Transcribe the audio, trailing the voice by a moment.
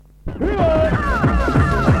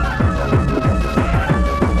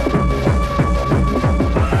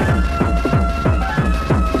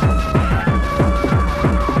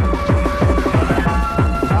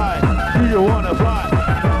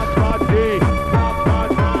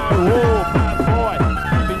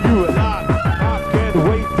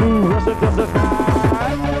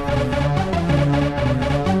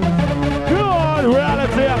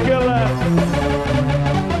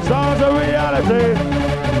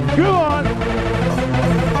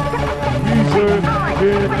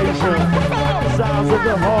nation. Sounds of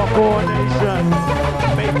the hardcore nation.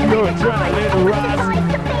 Make your adrenaline rise.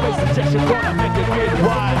 No suggestion gonna make it get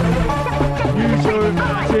wild. Use your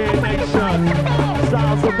imagination.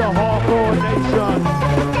 Sounds of the hardcore nation.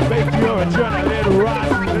 Make your adrenaline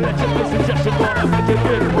rise. Electric suggestion gonna make it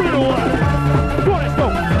get real wild. Go, let's go.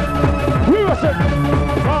 We rush it.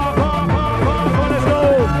 Come, let's go.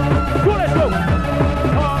 Go, let's go.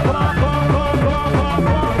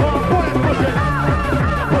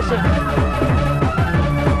 Push it.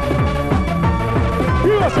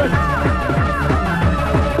 You listen.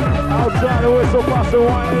 Outside the whistle, pass and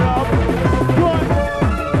wind it up. Go on.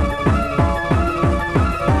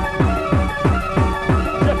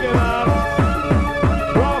 Check it out.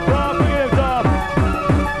 Rock, bring it up.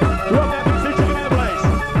 Rock that music, check it in the place.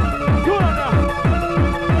 Go on now.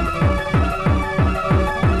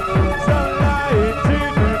 Sunlight,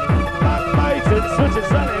 TV, backlighting, switching,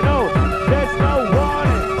 sunny, no. There's no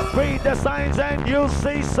warning. Read the signs and you'll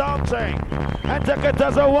see something. And take it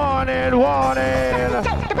as a warning. To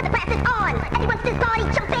put the presses on. Everyone's this party,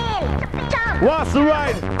 jump in. Jump. What's the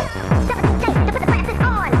right? To put the presses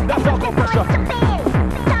on. That's all good pressure. Jump in.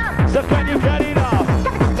 Jump. So can you get it off? To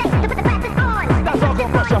put the presses on. That's all good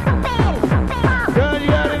pressure. Jump in. Can you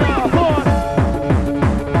get it off? Go on.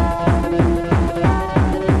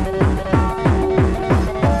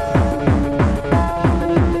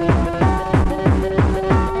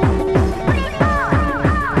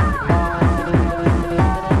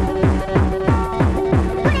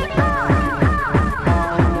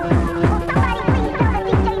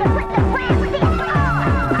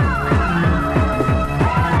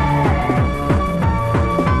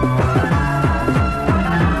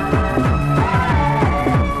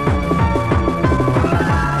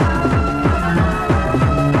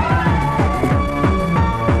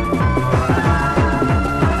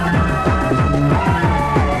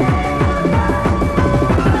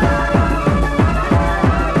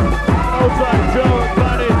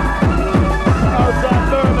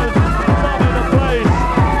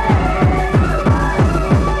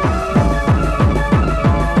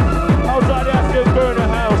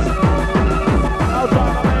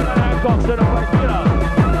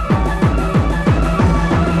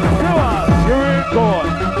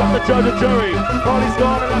 Judge and jury, police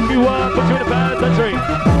gone and lucky one, put you in the penitentiary.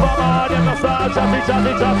 From on in the side,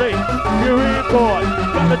 chatty. You're in court,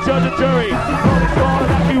 got the judge and jury, police gone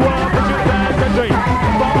and lucky one, put you in the penitentiary.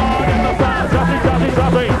 From on in the side,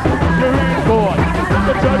 chatty. You're in court, got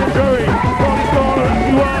the judge and jury, police gone and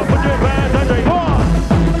lucky one, put you in the penitentiary. Come on,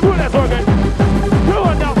 do that's working. Do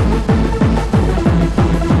it now.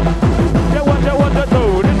 Get what you want to do.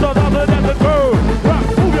 This is other than the crew. Rock,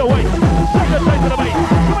 move your waist, shake the face to the base.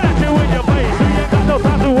 No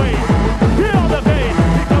time to wait. Get on the page.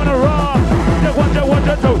 You're gonna rock. Just what you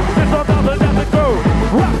do. It's all down to the crew.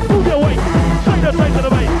 Rock, move your weight. Shake the face to the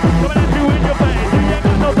base. Coming at you in your face. You ain't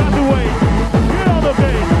got no time to wait. Get on the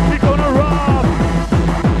page. You're gonna rock.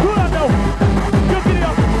 Do that now. Just get it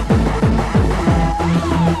up.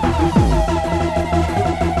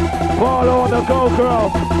 Follow the go girl.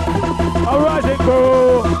 A rising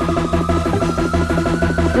crew.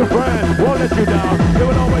 Your friends won't let you down. They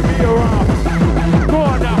will always be around. Go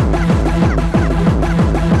on now.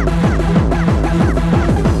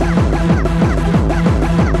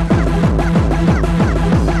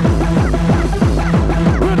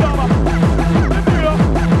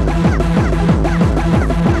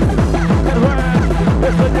 Get red,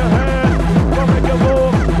 it's in your hand. Go make your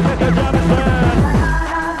move, make your job is bad.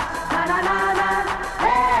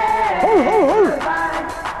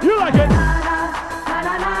 You like it?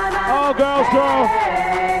 Oh, girls, girl.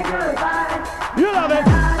 You love it.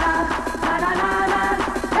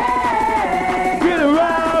 Get a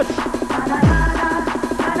rush.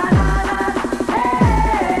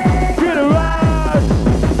 Get a rush.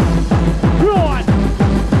 Go on.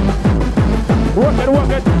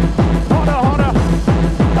 Work it. Harder.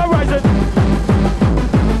 Rise it.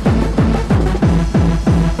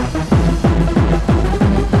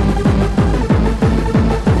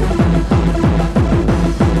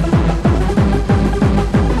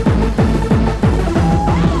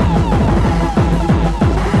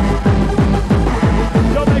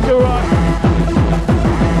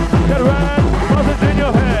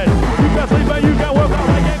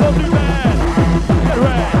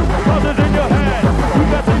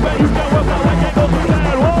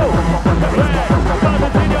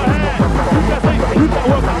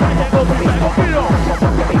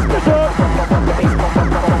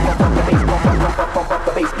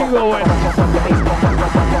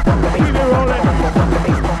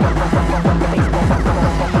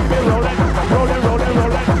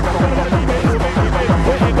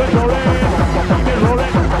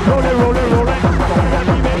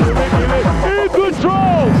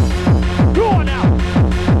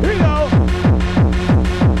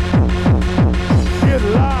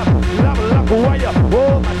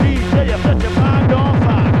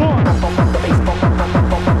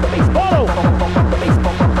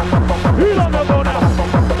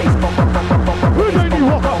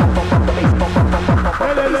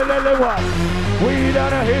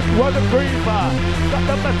 was a creeper. Got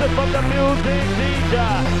the message from the music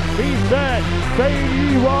teacher. He said,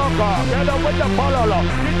 J.D. Walker, get up with the pololo.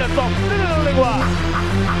 Get the song, lingua.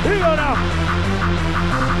 Here you go now.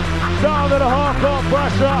 Down to the hardcore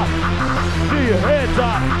pressure. See your heads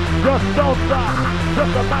up. Just don't stop.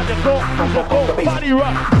 Just a magical body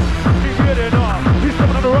rock. Keep getting up. He's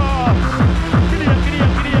coming on the rock. Giddy up, giddy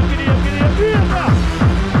up, giddy up, giddy up, giddy up, giddy up now.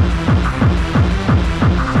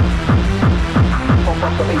 Pump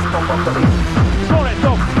up the bass, pump up the bass. Slow that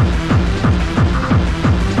dope.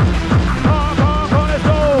 Come, let's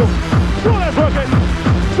go. Slow that's working.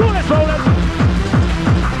 Slow that's rolling.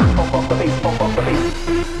 Pump up the bass, pump up the bass.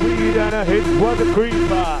 Weed and a hit was a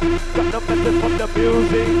creeper. Got the message from the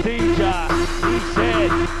music teacher. He said,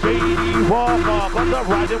 J.D. Walker, got the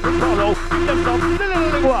riding with follow. Give them some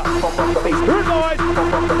lingua. Pump up the bass. Here it goes.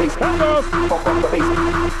 Pump up the bass. Here it goes. Pump up the bass.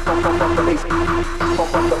 Pump up the bass.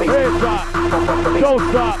 Pump up the bass. Head drop. Pump up the bass. Don't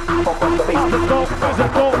stop. Pump up the bass. After go, there's a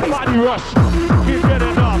go, body rush. Keep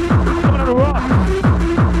getting up. He's coming on the rock.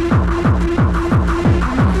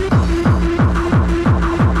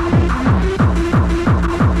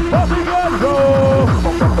 Off he goes, go.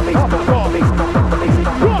 Pump up the bass. Pump up the bass. Pump up the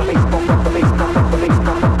bass. Pump up the bass. Pump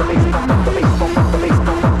up the bass. Pump up the bass. Pump up the bass. Pump up the bass. Pump up the bass. Pump up the bass. Pump up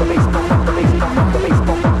the bass. Pump up the bass.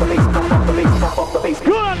 Pump up the bass. Pump up the bass. Pump up the bass.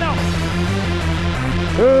 Go on now.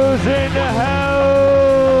 Who's in the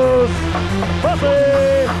house? Buffy.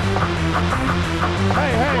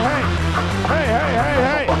 Hey, hey, hey. Hey, hey, hey,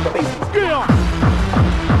 hey. Pump up the bass. Get on.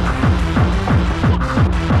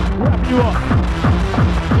 Wrap you up.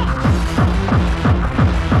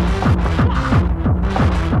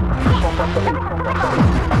 Pump up the bass. Pump up the bass.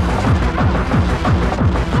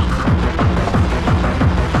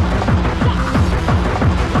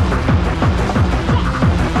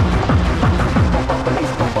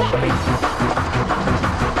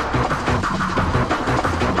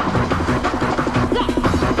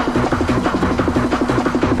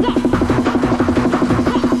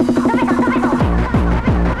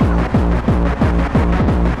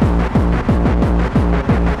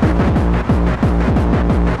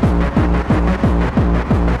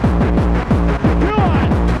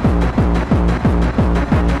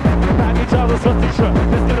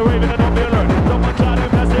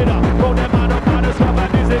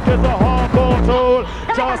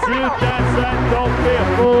 Just you dance and don't be a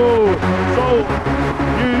fool. So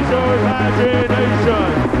use your imagination.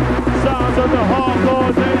 Sounds of the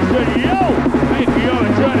hardcore nation. Yo, make your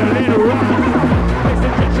adrenaline rise. Next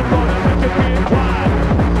injection gonna make you get wild.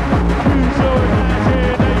 Use your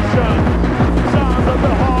imagination. Sounds of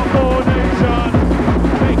the hardcore nation.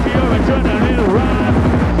 Make your adrenaline rise.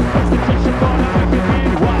 Next injection gonna make you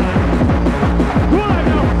get wild. Right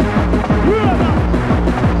now, right now.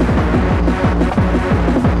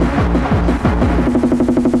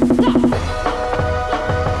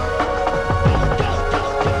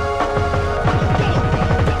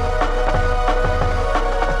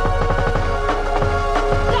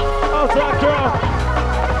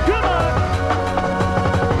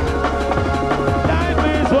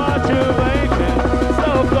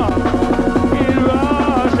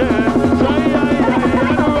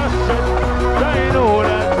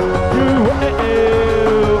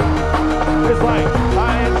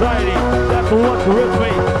 What's with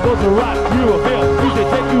me? Those are rock you a bill. We can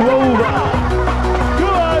take you over.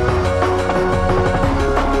 Good.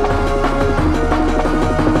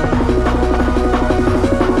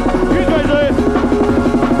 You guys are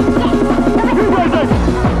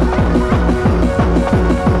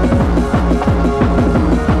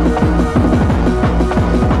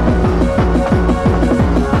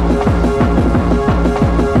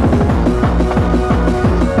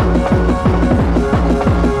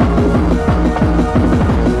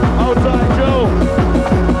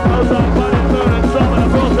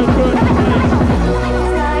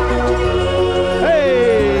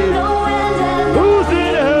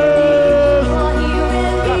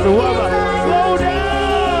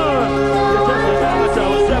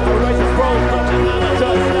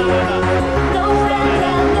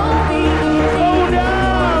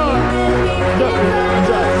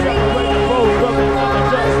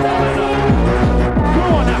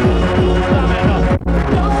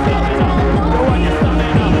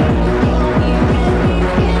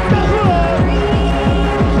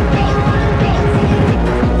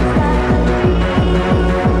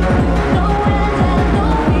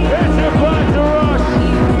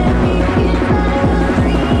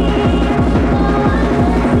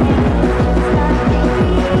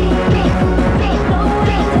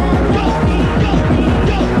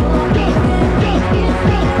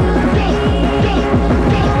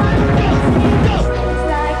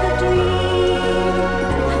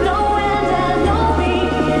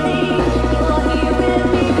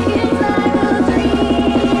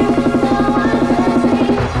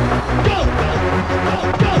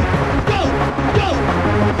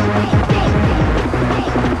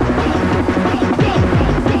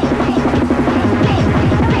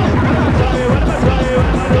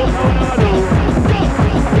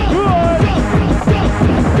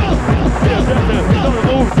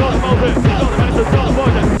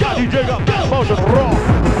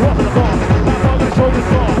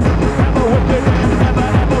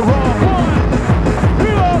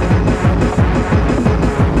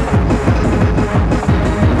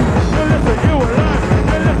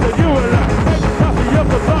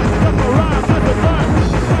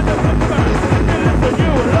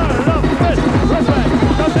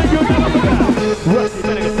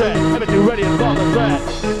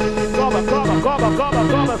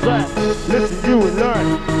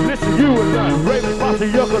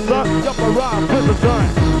son. Jump around, twist and turn.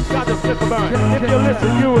 Got to slip and burn. If you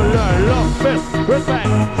listen, you will learn. Love, fist, respect.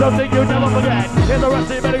 Something you never forget. Here's the rest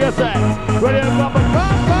of you better get set. Ready to pop and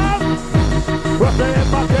pop, pop. Rotate,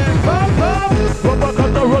 fucking pop, pop. Rubber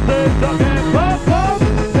cut the rotate, fucking pop, pop.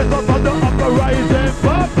 This up on the upper rising,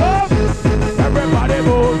 pop, pop. Everybody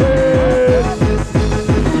move it.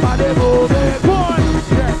 Body move it. Go on.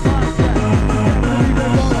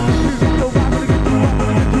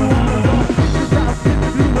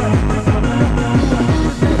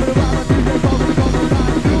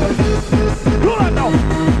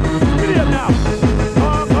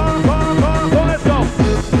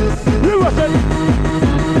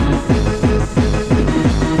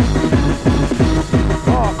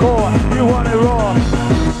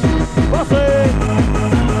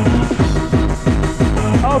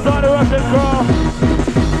 Outside the Russian crawl.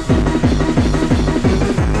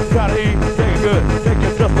 Gotta eat, take it good, take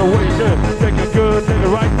it just the way you should. Take it good, take it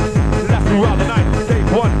right. Last throughout the night. Day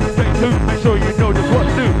 1, day 2, make sure you know just what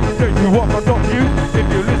to do. Day 2, walk on top of you. If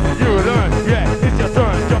you listen, you will learn. Yeah, it's your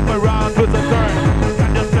turn. Jump around, twist and turn.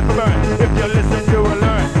 And just slip and burn. If you listen, you will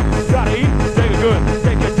learn. Gotta eat, take it good,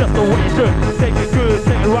 take it just the way you should. Take it good,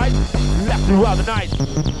 take it right. Last throughout the night.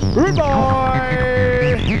 Rude boy!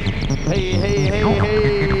 Hey, hey, hey, hey.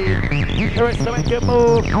 There is to make you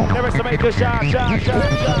move. There is to make you shout, shout, shout,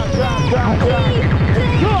 shout, shout, shout, shout.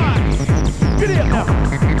 Come on! Get it up now.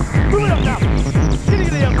 Move it up now. Get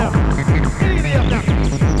it up now. Get it up now.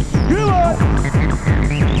 Come on!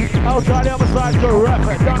 Outside the other side to rap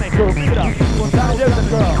it. Donnie, go. Pick it up. Now there's the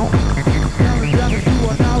girl.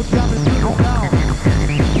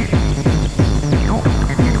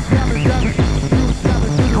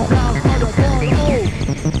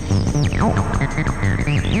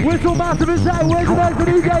 Whistle massive inside, where's the night for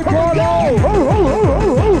DJ Paulo?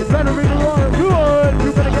 Better ring the royal. Good.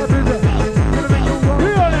 You better get busy. Better make the royal.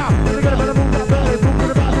 Here now. You better move that belly. Move to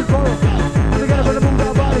the back is royal. You better move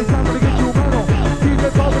that body. Time to get you metal. DJ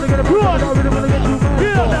Paulo, you gotta move that body. Really get you metal.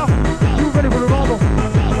 Here now. You ready for the rumble?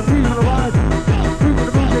 He's on the rise. He's on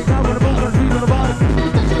the move. Take out with the move. He's on the rise.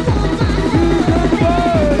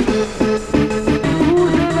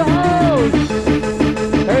 Who's in the house?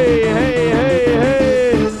 Hey, hey, hey, hey.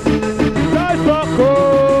 Nice talk,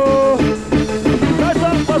 crew. Nice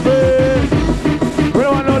talk, pussy. We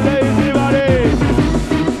don't want no lazy body.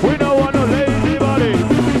 We don't want no lazy body.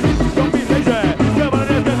 Don't be lazy. Get up on the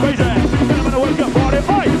dance, get crazy. Get up on the work, get party.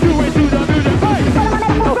 Oi, do it to the music. Hey.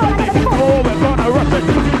 Oh, we're gonna rush it.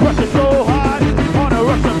 Rush it so high. On a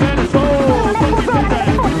rush it, man, it's so. Don't be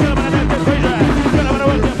lazy. Get up on the dance, get crazy. Get up on the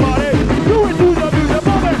work, get party. Do it to the music.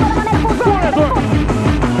 Move it. Go on, that's work.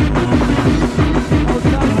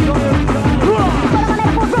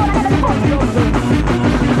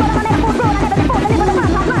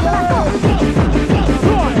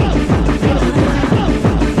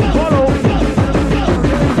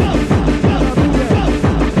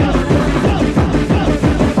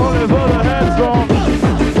 Only for the headstrong.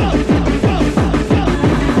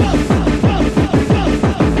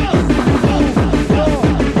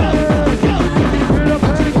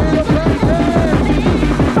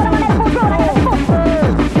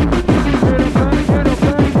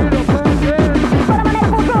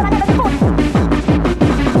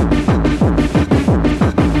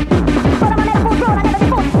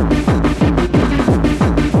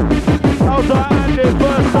 Outside and the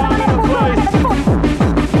first time in the place.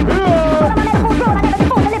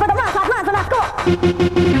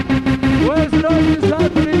 Where's the noise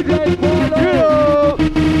inside for DJ Paulo?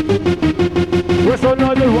 We're so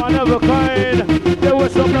noisy, one of a kind. There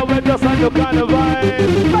was some of it just on your kind of vibe.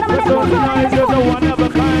 We're so noisy, the one of a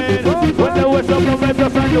kind. When there was some of it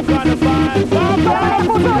just on your kind of vibe.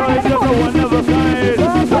 Noise, just a one of a kind.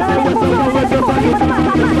 When there was some of it just on your kind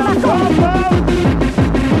of vibe.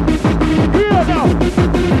 Here now,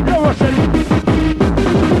 you're rushing.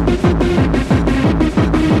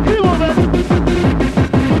 Keep on it.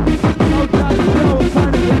 Outside the show,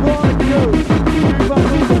 time to reward you. Keep on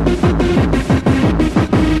moving.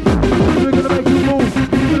 We're gonna make you move.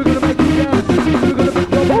 We're gonna make you dance. We're gonna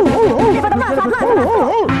make you move. We're gonna make you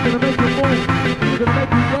move. We're gonna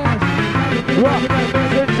make you dance. Rock,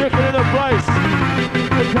 good chicken in the place.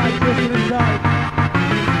 Good time, chicken inside.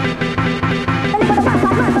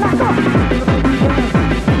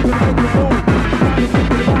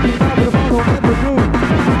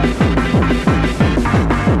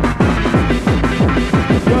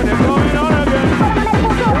 Turn it going on again.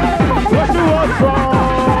 What's the what's wrong?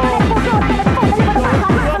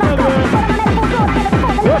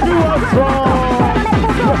 What's the what's wrong?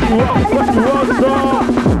 What's the what's wrong?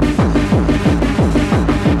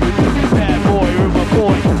 Bad boy, you're my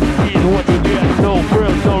boy.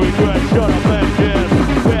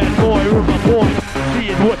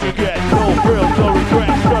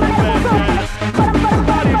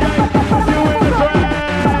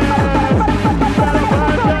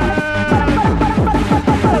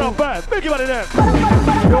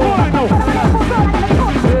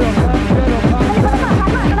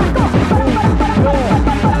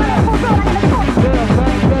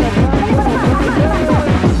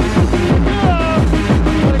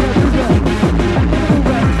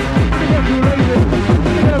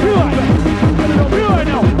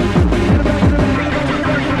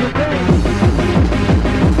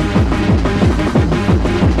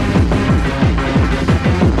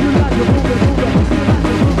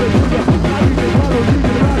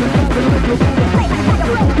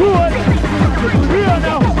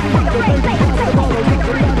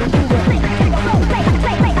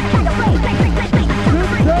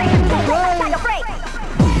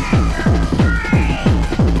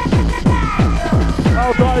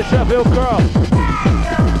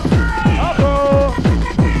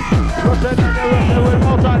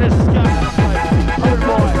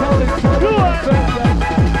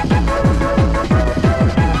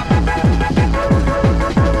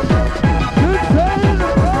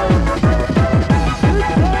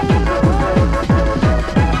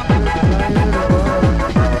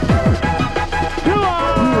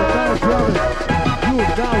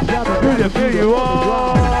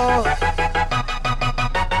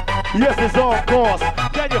 on course.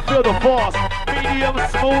 Can you feel the force? Medium,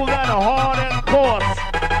 smooth, and hard and coarse.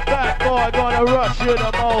 Bad boy gonna rush you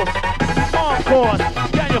the most. On course,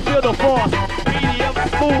 can you feel the force? Medium,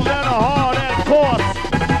 smooth, and hard and coarse.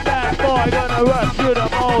 Bad boy gonna rush you the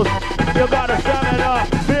most. You gotta stand it up,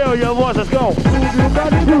 feel your voice, let's go. Move your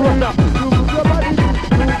body, You rush up, move your body,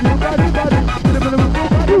 move your body, body.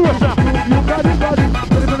 you rush up. Move your body, body.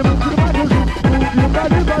 Move your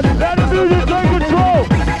body, body. Let the music take control.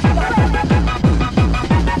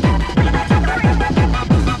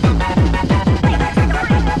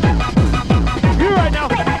 You right now.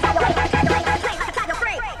 Burn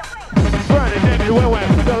it, baby, wet, wet.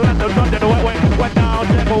 The London, London, wet, wet. Wet down,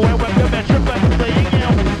 tempo, wet, wet. You've been tripping. The yin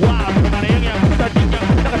yang, wow. The yin yang, the yin yang.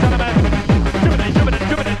 Like a Taliban. Dribbling, dribbling,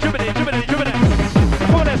 dribbling, dribbling, dribbling, dribbling.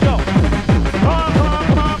 Come on, let's go. Come on, come on,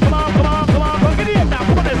 come on, come on, come on, come on. Get it up now.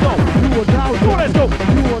 Come on, let's go. You are now, Come on, let's go. you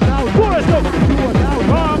are now, Come on, let's go. you are now.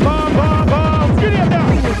 Come on, come on, come on, come on. Get it up now.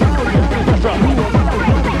 Let's go.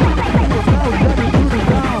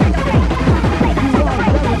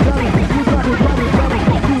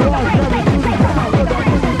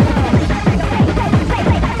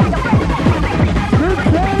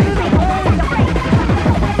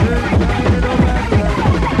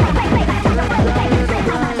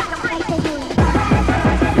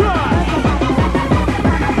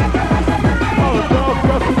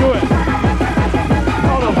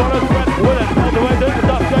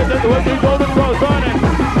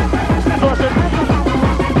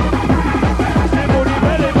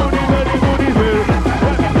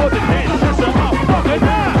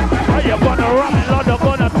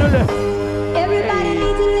 Everybody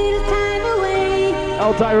needs a little time away.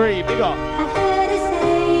 El Tyree, big up. I heard her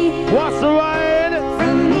say What's the ride?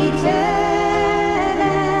 from each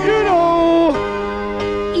other. You know.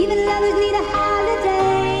 Even lovers need a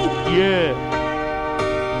holiday. Yeah.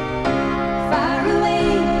 Far away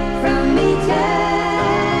from each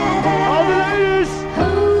All the other. ladies.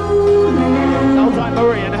 Hold me now. El Ty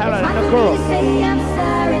Marie and Helen I and the want crew. you to say I'm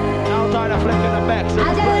sorry. El Ty the flick in the back. I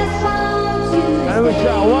just want you And we to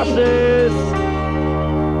shall watch stay. this.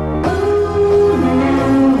 Hold me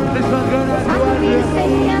now. This one's going I want you to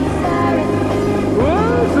say I'm sorry.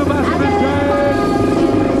 Whoa, so much I for just time. want you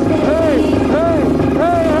to stay. Hey, hey, hey,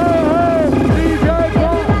 hey, hey. DJ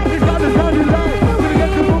Paul, he's got the sound you like. We're gonna get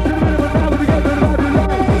the move to the middle of the night. We're gonna get the vibe you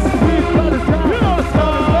like. We've got the sound. You know the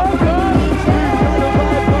song. We've got the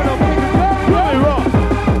vibe, gonna make it go. Right, rock.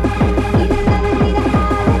 Even lovers need a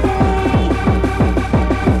holiday.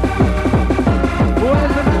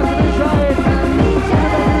 Where's the man to be trying? From each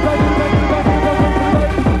other.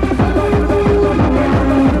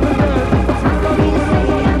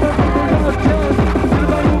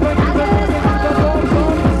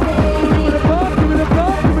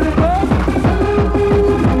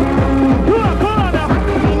 You are come on now.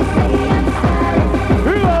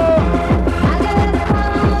 You are.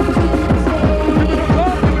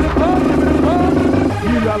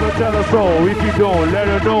 You love her, tell her so. If you don't, let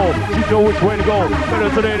her know. She know which way to go. Better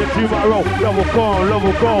today than tomorrow. Love will come, love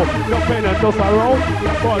will go. No pain and no sorrow.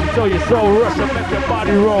 That body tell your soul. Rush and make your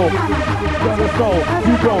body roll. Tell her so.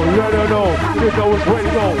 You don't, let her know. She know which way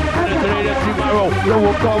to go. Better today than tomorrow. Love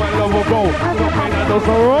will come and love will go. No pain and no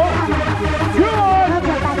sorrow. You on.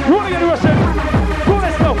 You wanna get Russian? Go,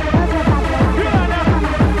 let's go. You on now.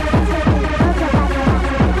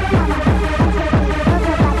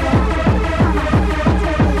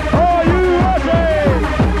 Are you ready?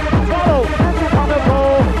 Follow on the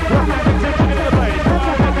pole. Rock that big chicken in the place. Come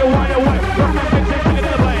on, make it wide away. Rock that big chicken in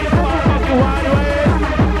the place. Come on, make it wide away.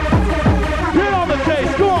 Get on the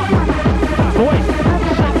case. Go on. That's the waist.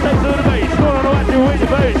 Shake to the base. Go on the right, you with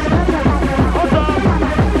your face. On top.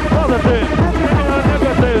 Positive.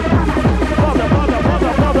 Negative.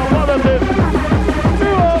 Positive.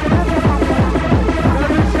 You up.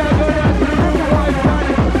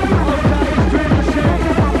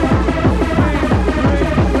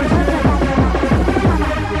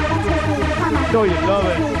 Know you love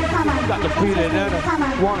it. Got the feeling in it.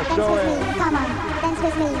 Wanna show it. Come on, dance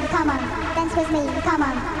with me, come on, dance with me, come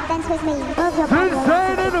on, dance with me. Move your body.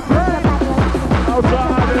 Insane in the place.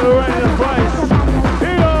 Outside in the rain and price.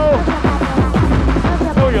 Here you go.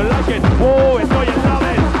 Know you like it. Whoa, and know you love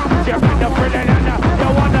it. You bring the feeling in it. You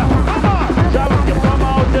wanna. Come on. Jump, you come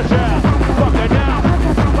out the chair. Fuck it down.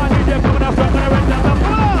 My DJ coming up, I'm gonna rent down the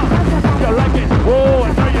floor. You like it. Whoa,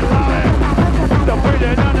 and know you love it. The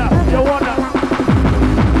feeling in it. You wanna.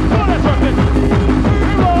 Go, let's rock it.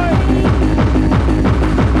 Here boy.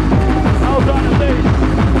 Outside the stage.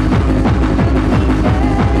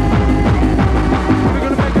 We're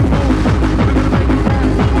gonna make it move. We're gonna make it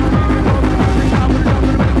dance.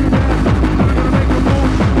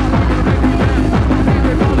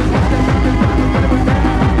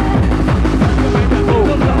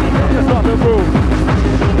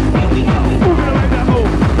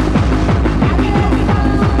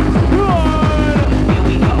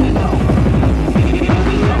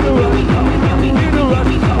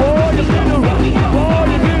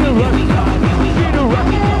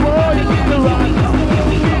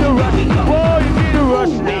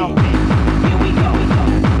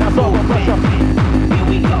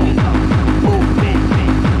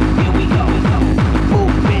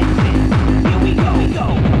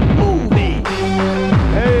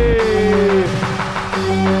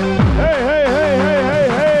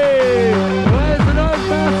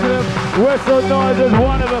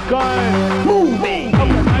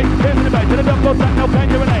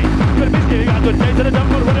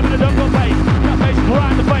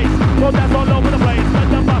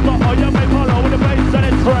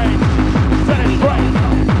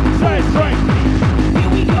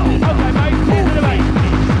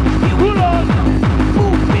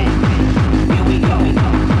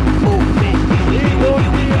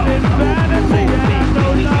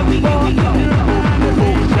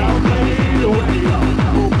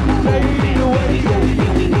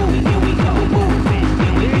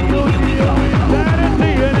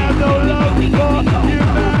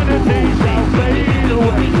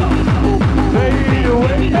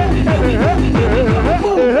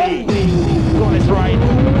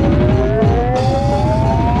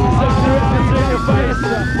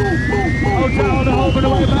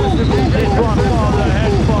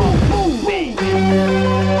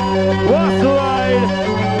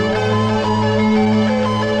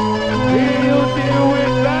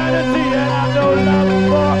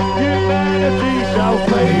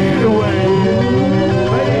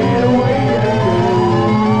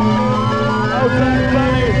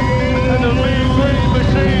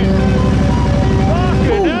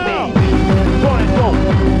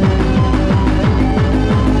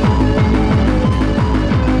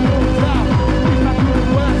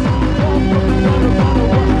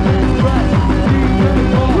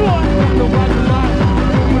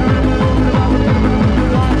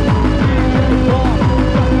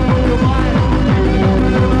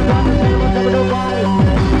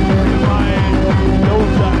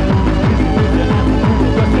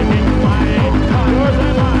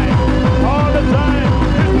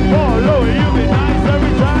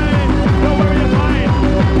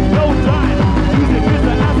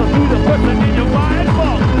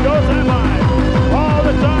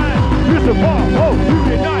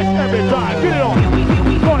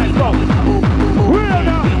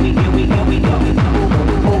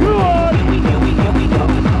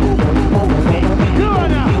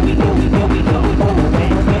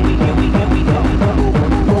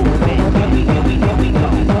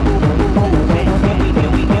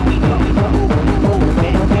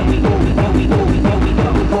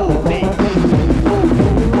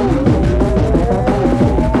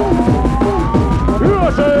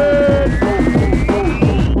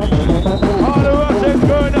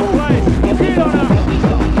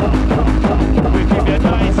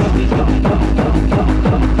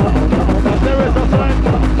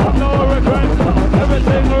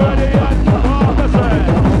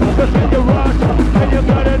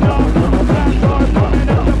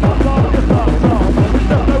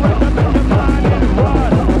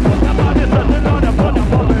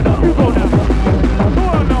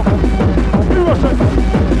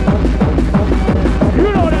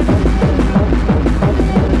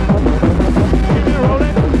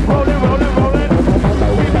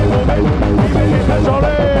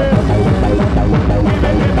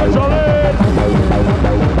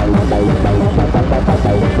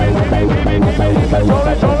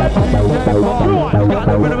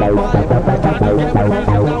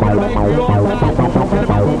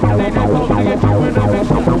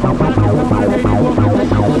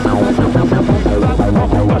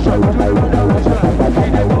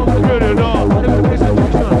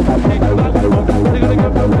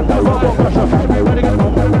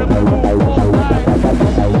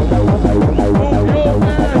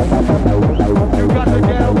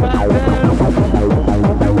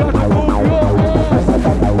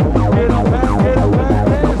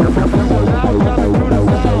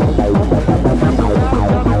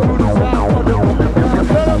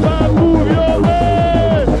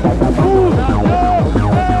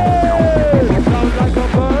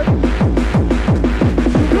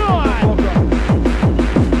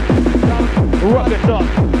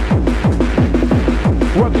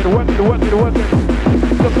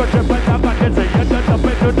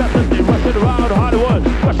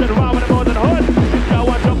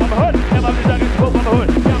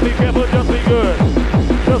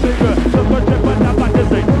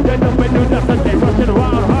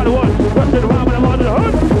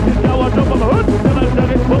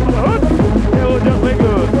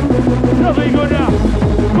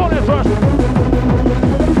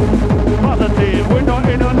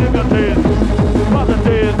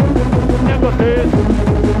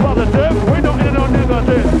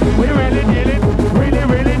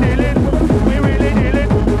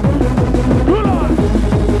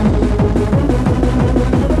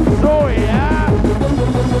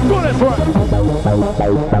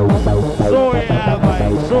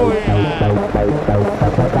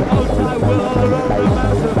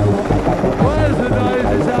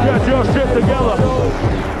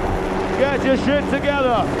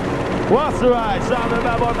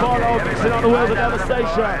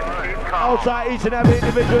 Each and every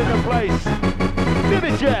individual in the place. Give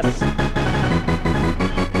it yes.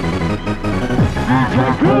 DJ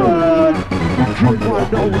Good. DJ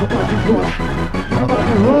know the money rush. I'm on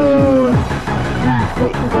the road.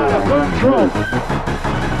 Out of control.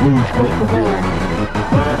 Who's got the ball?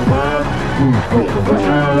 Who's got the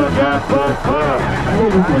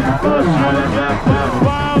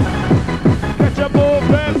ball? Get your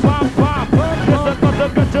move in, pop, pop.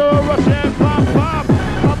 Get your Russian pop, pop.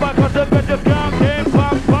 Get your gun in,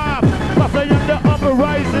 pop, pop. Pass a young the upper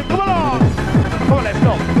rising. Come on. Come on, let's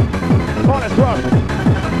go. Come on, let's rush.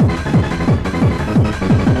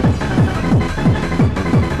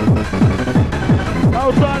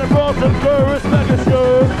 Outside the Boston, girl, respect it,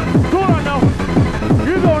 sir. Go on now.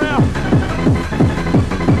 You go now.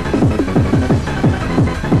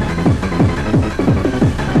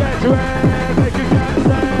 Get your hand, make you can't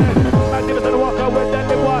stand. And give it to the walker with that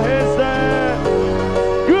little head stand.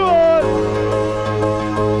 Good.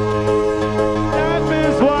 That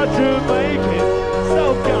is what you're making. So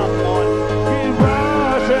come on, keep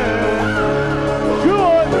rushing.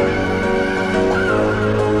 Good.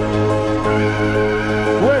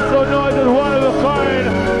 We're so noisy and one of a kind.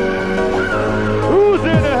 Who's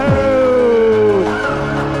in the house?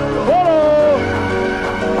 Follow.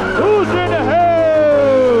 Who's in the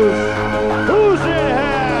house? Who's in the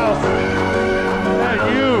house? And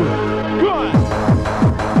you. Good.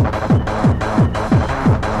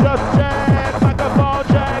 Just check, microphone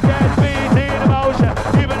check, and speed in emotion.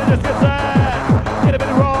 Even if this gets sad, get a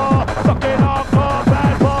bit raw. Fucking hardcore,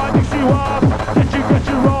 bad boy, mix you up. Get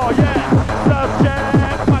you raw, yeah. Just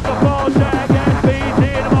check, microphone check, and speed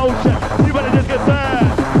in emotion. Even if this gets sad,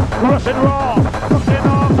 Russian raw. Fucking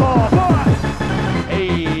hardcore, boy.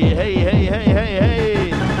 Hey, hey, hey, hey, hey,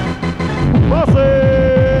 hey. Bossy.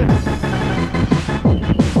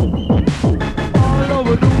 All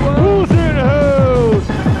over the world. Who's in the house?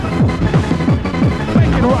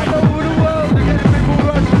 Make it right. All over the world to get people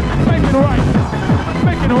rushing. Make it right.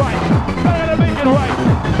 Make it right. I gotta make it right.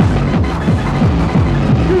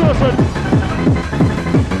 You listen.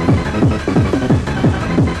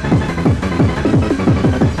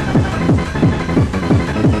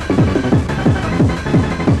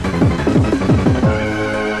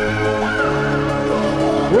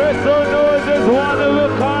 We're so noisy, it's one of a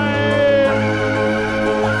kind.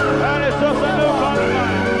 And it's just a new kind of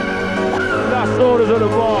night. That's orders of the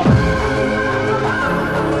bar.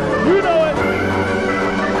 You know it.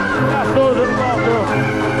 That's orders of the bar, girl.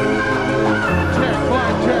 Check,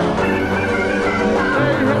 fine, check.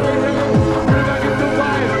 Hey, hey, hey. Put it back into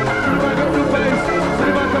vibe. Put it back up to bass. Put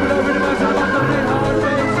it back up to rhythm. Put it back up to hard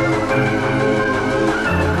bass.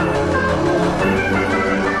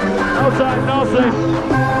 Outside Nelson.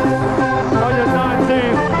 On your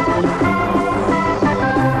 19th.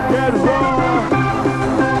 Get raw.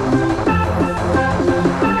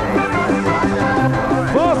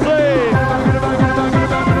 Bossy.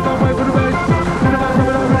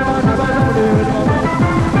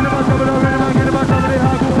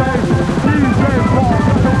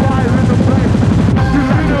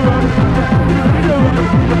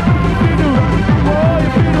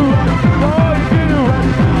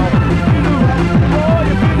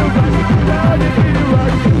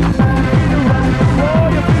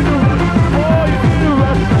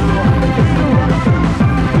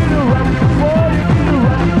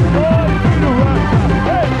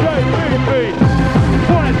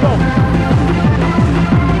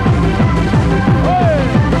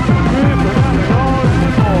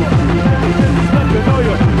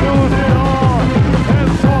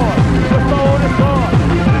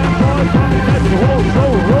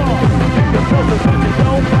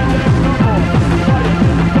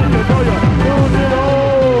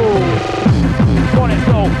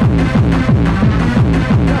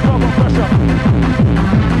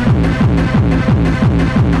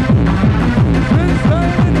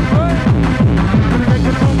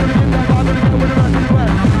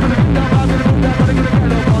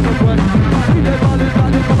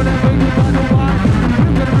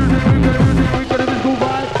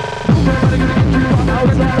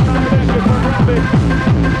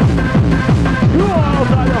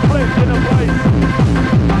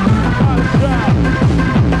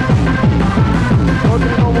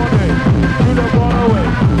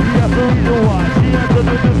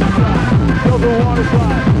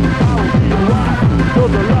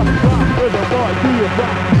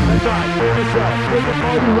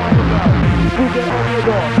 Who get on your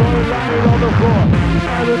door? So you landed on the floor.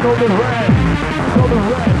 And the golden red. Golden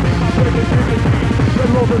red. Make my baby give it me. The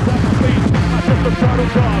roses at my feet. I just a turtle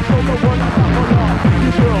car. So the one I'm not on off.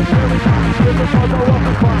 You girls, very nice. Give the mother off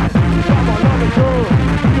the fine. Come on, love it, girl.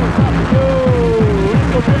 You have to go.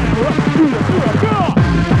 It's okay. Rush to the girl.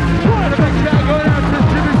 And a big shout going out to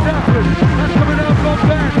Jimmy Stafford. That's coming out from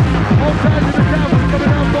back. All sides of the town was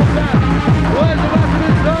coming out from back. Where's the back of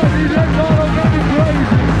his side? He lets all of them be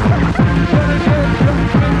crazy. Gonna get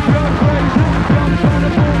jumping, jump crazy. Jump on the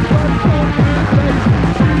boom, jump on the place.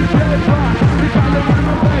 DJ Rock, we got the rhythm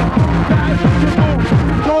of bass. Guys, the boom,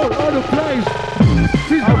 go on the place.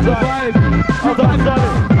 She's on the vibe.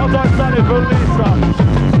 I'm done standing for Lisa.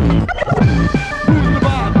 Who's the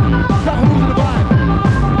vibe? So who's the vibe?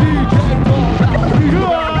 DJ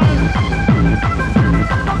Rock,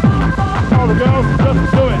 All the girls,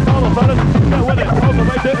 just do it. All the fellas, get with it. All the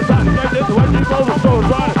ladies, it's that game, it's the way you roll the show,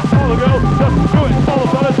 right? All the girls, just do it. All the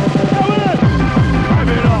fellas, get with it. Hype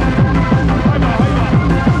it up. Hype it up.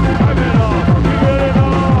 Hype it up. Give it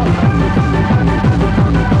up.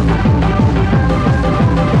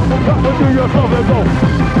 Got to do yourself and go.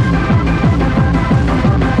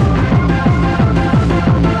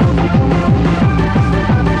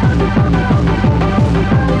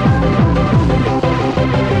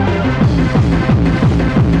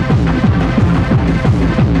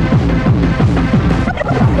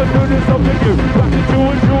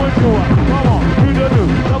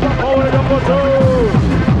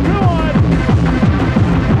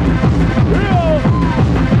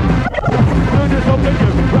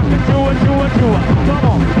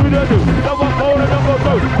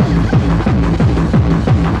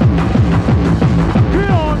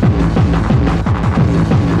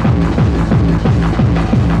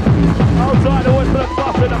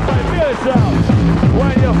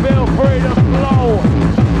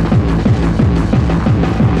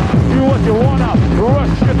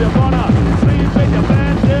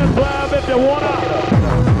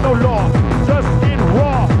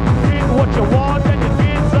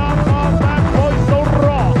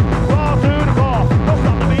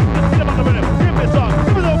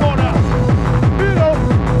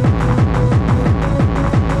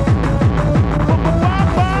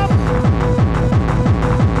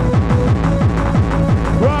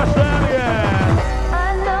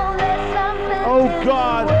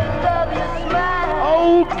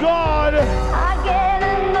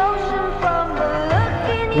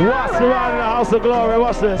 House of Glory,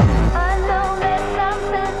 what's this? I know there's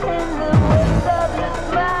something in the width of your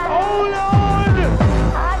smile. Oh Lord!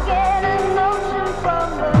 I get a notion from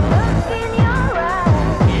the look in your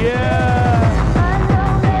eyes. Yeah! I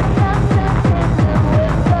know there's something in the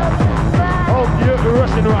width of your smile. Oh, you're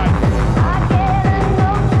rushing right. I get a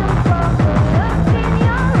notion from the look in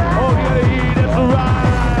your eyes. Oh, you gotta eat, that's right.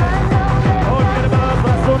 Oh, you gotta buzz,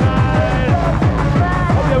 that's so nice.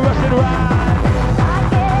 Oh, you're rushing right.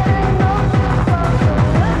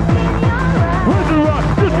 Where's the rush?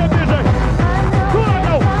 Just get busy. Come on,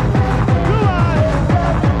 go. Come on.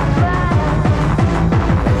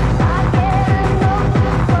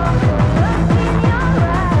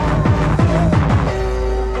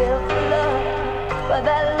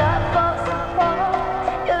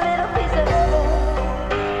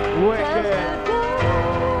 Wicked.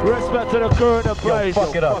 Respect to the crew in the place.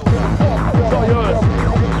 Fuck it up. It's all yours.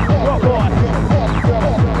 Rock on.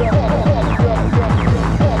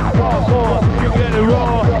 Rock on. You get it raw.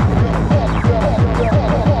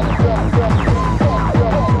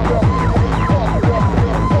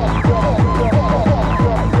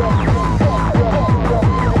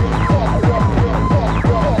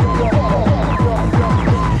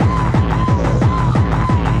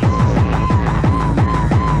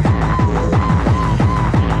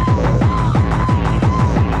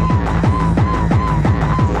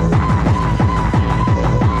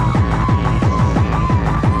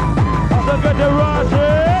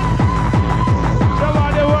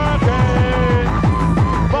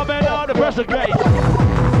 Pressure gate.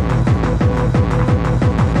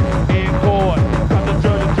 In court, got the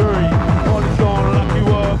judge and jury. Police gone like you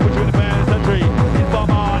were between the band and century. It's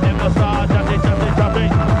bomb on in the side, chatty.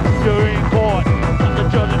 You're in court, got the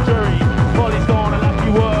judge and jury. Police gone like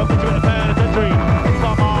you were between the band and century. It's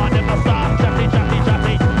bomb on in the side, chatty.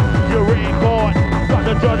 You're in court, got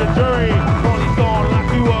the judge and jury. Police gone like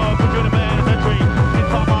you were between the band and century. It's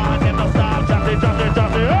bomb on in the side, chatty.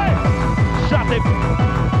 Hey! Shut it!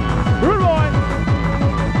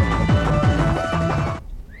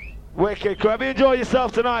 Wicked, crab. Enjoy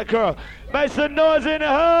yourself tonight, girl. Make some noise in the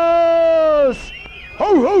house!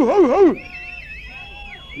 Ho, ho, ho, ho!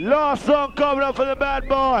 Last song coming up for the bad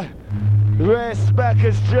boy. Respect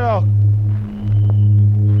is Joe.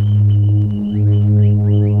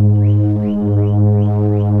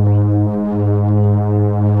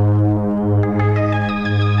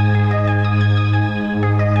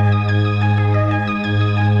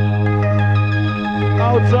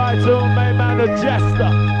 Outside to main man the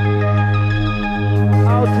Jester.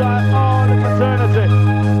 Outside all the fraternity.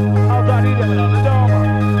 Outside the devil on the Dharma.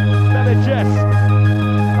 Then the Jess.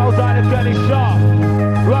 Outside the Kenny Sharp.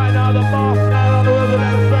 Right now the boss, now on the river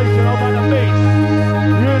demonstration. Outside the beach.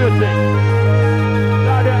 Unity.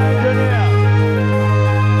 Now the engineer.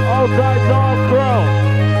 Outside Dog Crow.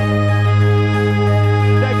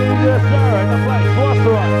 Taking you to the sir in the place. What's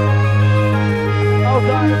the right?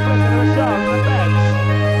 Outside the flipping the shop. My bags.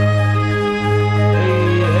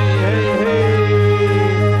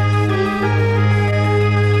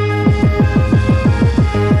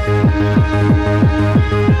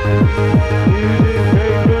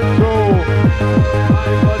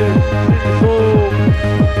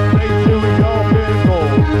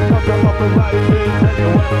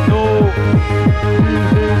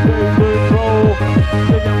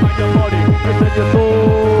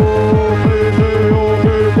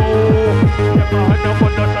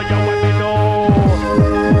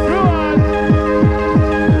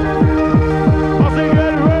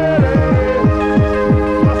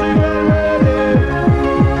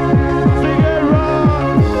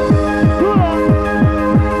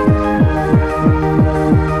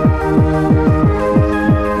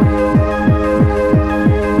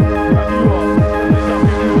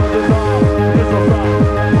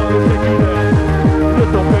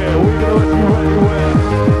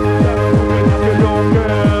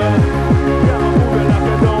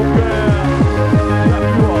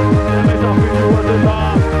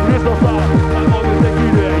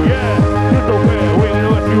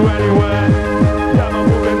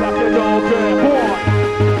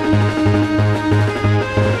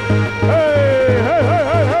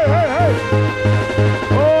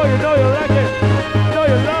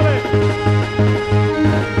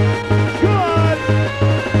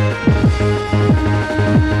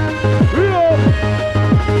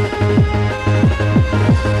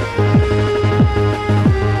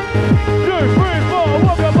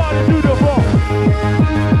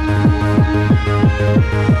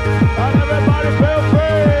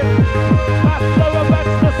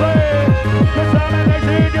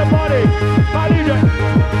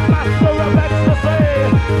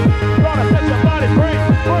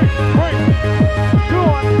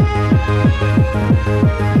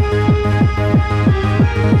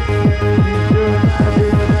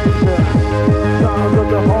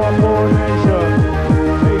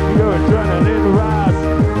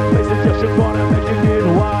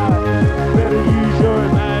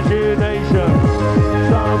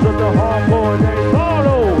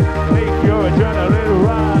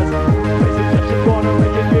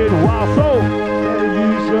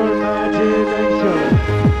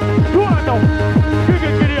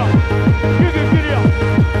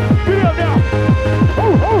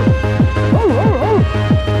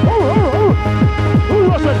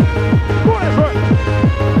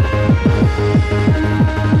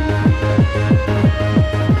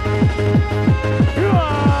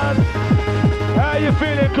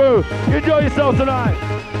 Enjoy yourself tonight.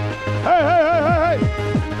 Hey.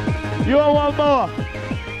 You want one more?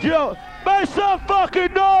 Yo, make some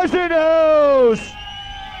fucking noise in the house.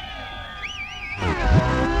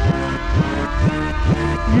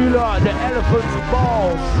 You like the elephant's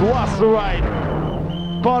balls. What's the right?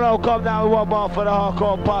 Polo, come down with one more for the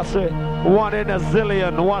hardcore posse. One in a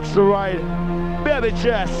zillion. What's the right? Baby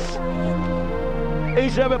chest.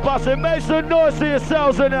 Each and every posse, make some noise to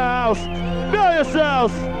yourselves in the house. Know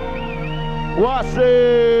yourselves. What's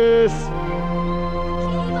this?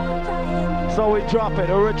 So we drop it,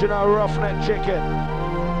 original roughneck chicken.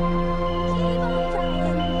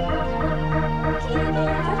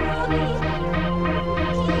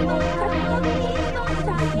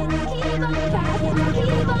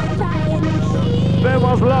 If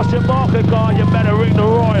anyone's lost your market card, you better ring the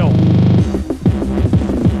Royal.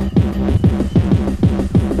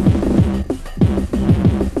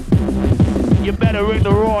 You better ring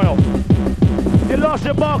the Royal. You lost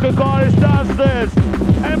your market card, it's downstairs.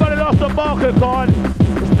 Anybody lost a market card,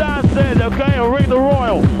 it's downstairs, okay? And ring the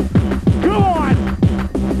Royal. Come on!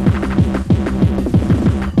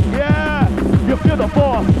 Yeah, you feel the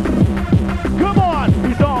force. Come on,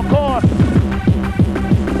 he's on course.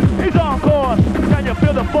 He's on course. Can you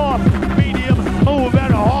feel the force? Medium, smooth,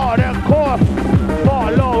 and hard and coarse.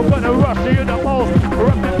 Far low, gonna rush you the most.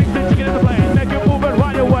 Rush that big chicken in the plane, make you move and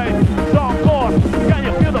run your way. It's on course. Can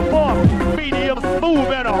you feel the force?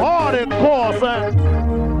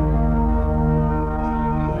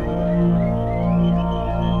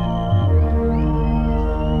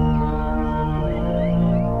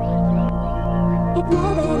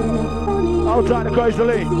 Outside the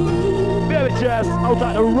crazily. Baby chest,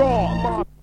 outside the raw.